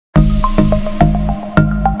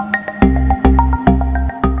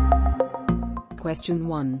Question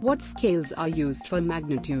 1. What scales are used for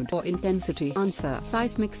magnitude or intensity? Answer.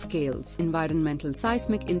 Seismic scales. Environmental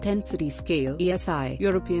Seismic Intensity Scale (ESI),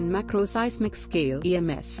 European Macro Seismic Scale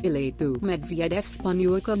 (EMS), ILA2, Medvedev's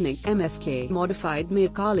Panuakovnik (MSK), Modified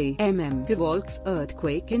Mercalli MM, Volk's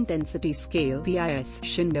Earthquake Intensity Scale (PIS),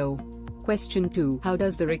 Shindo. Question 2. How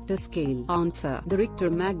does the Richter scale? Answer. The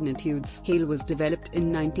Richter magnitude scale was developed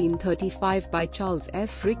in 1935 by Charles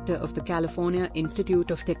F. Richter of the California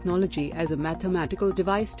Institute of Technology as a mathematical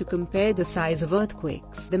device to compare the size of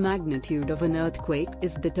earthquakes. The magnitude of an earthquake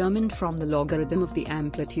is determined from the logarithm of the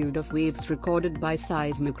amplitude of waves recorded by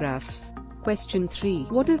seismographs. Question 3.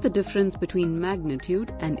 What is the difference between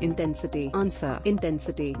magnitude and intensity? Answer.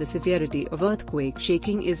 Intensity. The severity of earthquake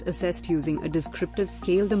shaking is assessed using a descriptive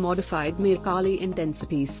scale, the modified Mercalli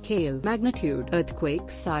intensity scale. Magnitude. Earthquake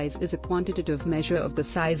size is a quantitative measure of the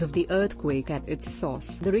size of the earthquake at its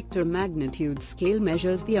source. The Richter magnitude scale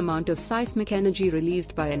measures the amount of seismic energy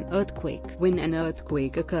released by an earthquake. When an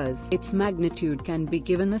earthquake occurs, its magnitude can be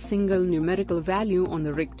given a single numerical value on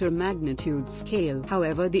the Richter magnitude scale.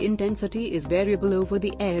 However, the intensity is variable over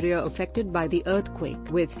the area affected by the earthquake,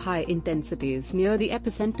 with high intensities near the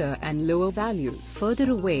epicenter and lower values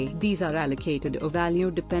further away. These are allocated a value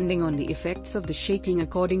depending on the effects of the shaking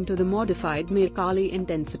according to the modified Mercalli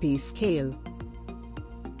intensity scale.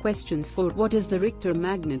 Question 4. What is the Richter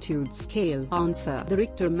magnitude scale? Answer. The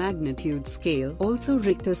Richter magnitude scale, also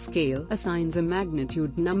Richter scale, assigns a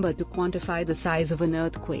magnitude number to quantify the size of an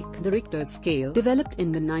earthquake. The Richter scale, developed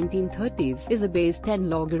in the 1930s, is a base 10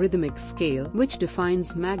 logarithmic scale, which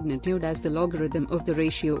defines magnitude as the logarithm of the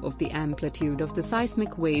ratio of the amplitude of the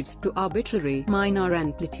seismic waves to arbitrary minor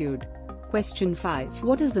amplitude. Question 5.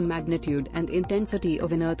 What is the magnitude and intensity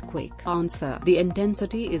of an earthquake? Answer. The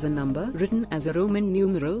intensity is a number written as a Roman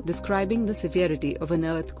numeral describing the severity of an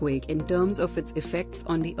earthquake in terms of its effects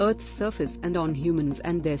on the Earth's surface and on humans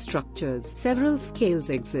and their structures. Several scales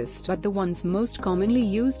exist, but the ones most commonly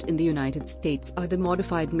used in the United States are the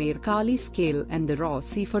modified Mercalli scale and the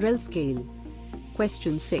Rossi-Forel scale.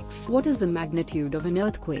 Question 6. What is the magnitude of an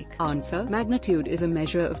earthquake? Answer. Magnitude is a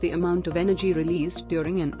measure of the amount of energy released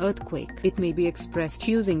during an earthquake. It may be expressed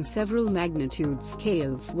using several magnitude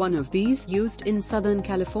scales. One of these, used in Southern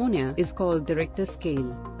California, is called the Richter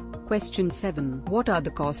scale. Question 7. What are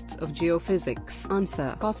the costs of geophysics?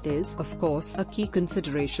 Answer. Cost is, of course, a key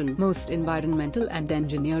consideration. Most environmental and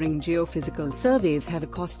engineering geophysical surveys have a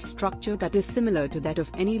cost structure that is similar to that of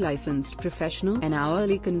any licensed professional, an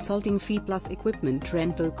hourly consulting fee plus equipment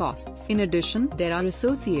rental costs. In addition, there are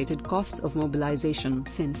associated costs of mobilization,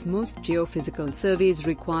 since most geophysical surveys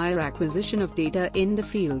require acquisition of data in the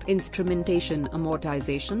field, instrumentation,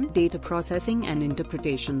 amortization, data processing and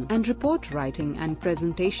interpretation, and report writing and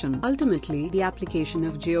presentation. Ultimately, the application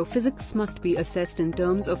of geophysics must be assessed in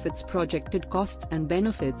terms of its projected costs and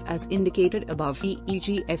benefits as indicated above.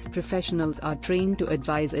 EEGS professionals are trained to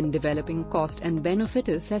advise in developing cost and benefit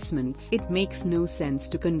assessments. It makes no sense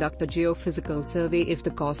to conduct a geophysical survey if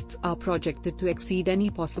the costs are projected to exceed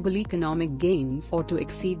any possible economic gains or to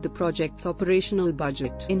exceed the project's operational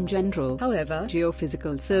budget. In general, however,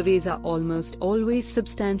 geophysical surveys are almost always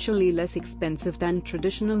substantially less expensive than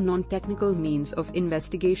traditional non-technical means of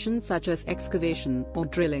investigation such as excavation or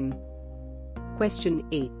drilling. Question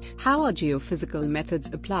 8. How are geophysical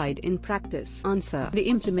methods applied in practice? Answer. The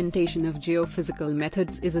implementation of geophysical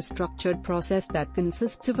methods is a structured process that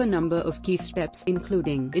consists of a number of key steps,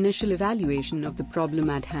 including initial evaluation of the problem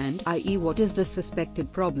at hand, i.e. what is the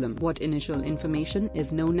suspected problem, what initial information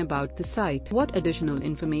is known about the site, what additional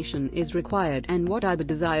information is required, and what are the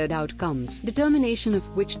desired outcomes. Determination of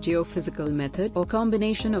which geophysical method or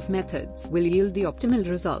combination of methods will yield the optimal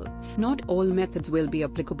results. Not all methods will be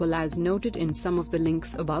applicable as noted in some of the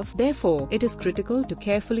links above. Therefore, it is critical to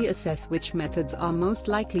carefully assess which methods are most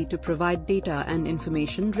likely to provide data and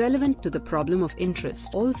information relevant to the problem of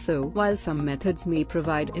interest. Also, while some methods may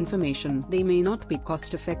provide information, they may not be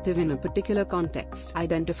cost-effective in a particular context.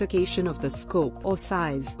 Identification of the scope or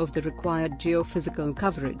size of the required geophysical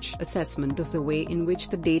coverage, assessment of the way in which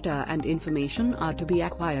the data and information are to be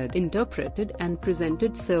acquired, interpreted and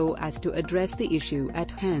presented so as to address the issue at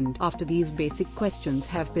hand. After these basic questions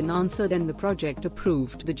have been answered and the project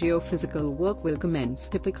approved, the geophysical work will commence.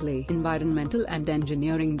 Typically, environmental and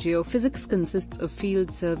engineering geophysics consists of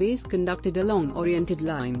field surveys conducted along oriented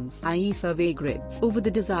lines, i.e. survey grids, over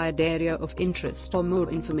the desired area of interest. For more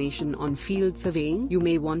information on field surveying, you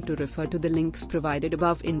may want to refer to the links provided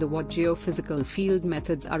above in the What Geophysical Field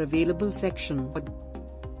Methods Are Available section.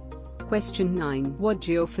 Question 9. What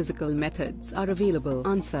geophysical methods are available?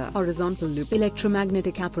 Answer. Horizontal loop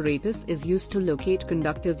electromagnetic apparatus is used to locate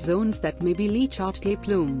conductive zones that may be Lee-Chart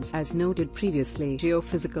plumes. As noted previously,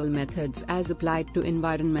 geophysical methods as applied to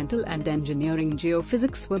environmental and engineering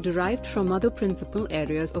geophysics were derived from other principal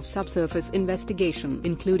areas of subsurface investigation,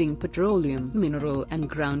 including petroleum, mineral and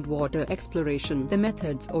groundwater exploration. The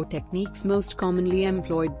methods or techniques most commonly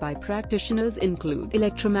employed by practitioners include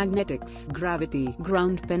electromagnetics, gravity,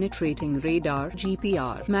 ground penetrating radar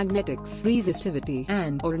 (GPR), magnetics, resistivity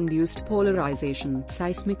and/or induced polarization,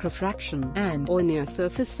 seismic refraction and/or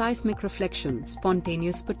near-surface seismic reflection,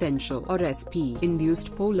 spontaneous potential or SP,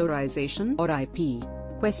 induced polarization or IP.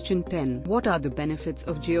 Question 10. What are the benefits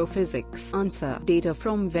of geophysics? Answer. Data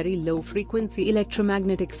from very low-frequency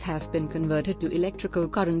electromagnetics have been converted to electrical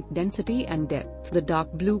current density and depth. The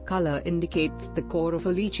dark blue color indicates the core of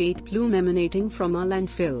a leachate plume emanating from a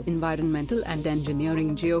landfill. Environmental and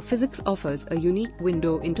engineering geophysics offers a unique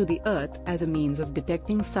window into the Earth as a means of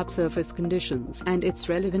detecting subsurface conditions, and its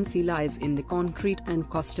relevancy lies in the concrete and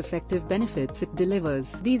cost-effective benefits it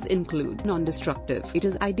delivers. These include non-destructive. It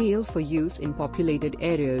is ideal for use in populated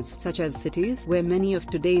areas such as cities where many of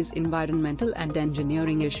today's environmental and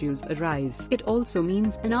engineering issues arise. It also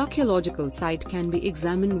means an archaeological site can be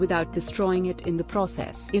examined without destroying it in the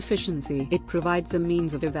process. Efficiency. It provides a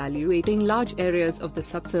means of evaluating large areas of the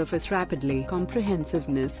subsurface rapidly.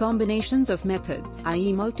 Comprehensiveness. Combinations of methods,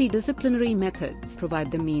 i.e. multidisciplinary methods,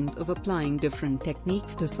 provide the means of applying different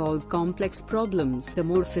techniques to solve complex problems. The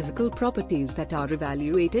more physical properties that are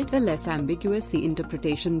evaluated, the less ambiguous the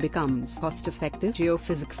interpretation becomes. Cost-effective.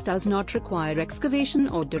 Geophysics does not require excavation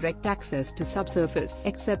or direct access to subsurface,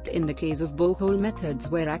 except in the case of borehole methods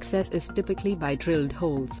where access is typically by drilled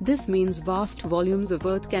holes. This means vast volumes of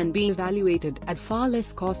earth can be evaluated at far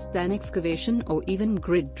less cost than excavation or even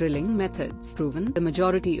grid drilling methods. Proven. The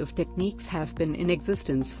majority of techniques have been in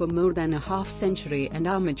existence for more than a half-century and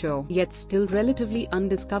are mature, yet still relatively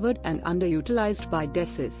undiscovered and underutilized by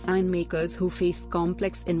design makers who face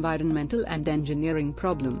complex environmental and engineering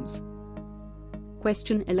problems.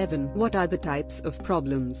 Question 11. What are the types of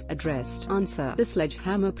problems addressed? Answer. The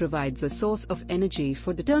sledgehammer provides a source of energy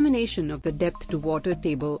for determination of the depth to water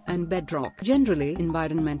table and bedrock. Generally,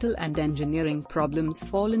 environmental and engineering problems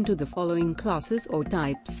fall into the following classes or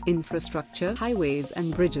types: infrastructure, highways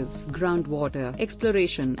and bridges, groundwater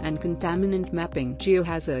exploration and contaminant mapping,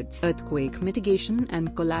 geohazards, earthquake mitigation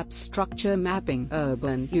and collapse structure mapping,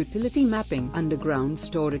 urban utility mapping, underground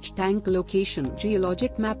storage tank location,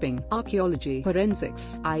 geologic mapping, archaeology,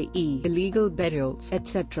 forensics, i.e. illegal burials,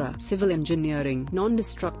 etc., civil engineering,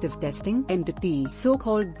 non-destructive testing, entity,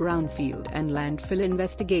 so-called brownfield and landfill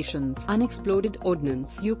investigations, unexploded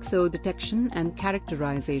ordnance, UXO detection and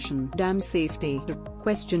characterization, dam safety.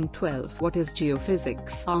 Question 12. What is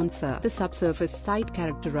geophysics? Answer. The subsurface site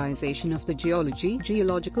characterization of the geology,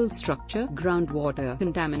 geological structure, groundwater,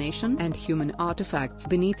 contamination and human artifacts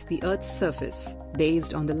beneath the Earth's surface,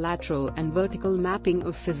 based on the lateral and vertical mapping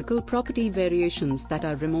of physical property variations that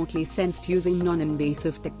are remotely sensed using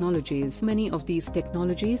non-invasive technologies. Many of these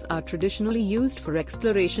technologies are traditionally used for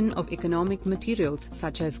exploration of economic materials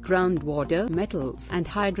such as groundwater, metals and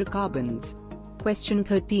hydrocarbons. Question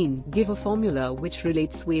 13. Give a formula which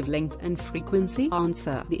relates wavelength and frequency.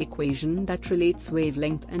 Answer. The equation that relates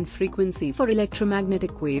wavelength and frequency for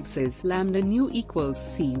electromagnetic waves is lambda nu equals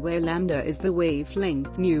c, where lambda is the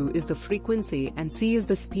wavelength, nu is the frequency and c is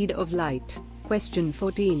the speed of light. Question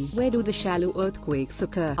 14. Where do the shallow earthquakes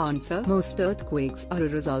occur? Answer. Most earthquakes are a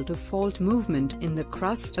result of fault movement in the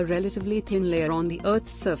crust, a relatively thin layer on the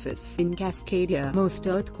Earth's surface. In Cascadia, most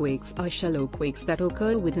earthquakes are shallow quakes that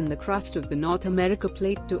occur within the crust of the North America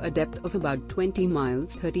plate to a depth of about 20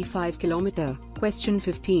 miles 35 km. Question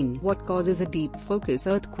 15. What causes a deep focus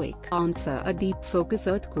earthquake? Answer. A deep focus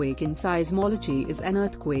earthquake in seismology is an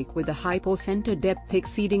earthquake with a hypocenter depth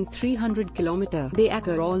exceeding 300 km. They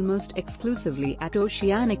occur almost exclusively at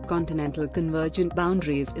oceanic continental convergent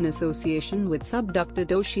boundaries in association with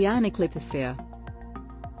subducted oceanic lithosphere.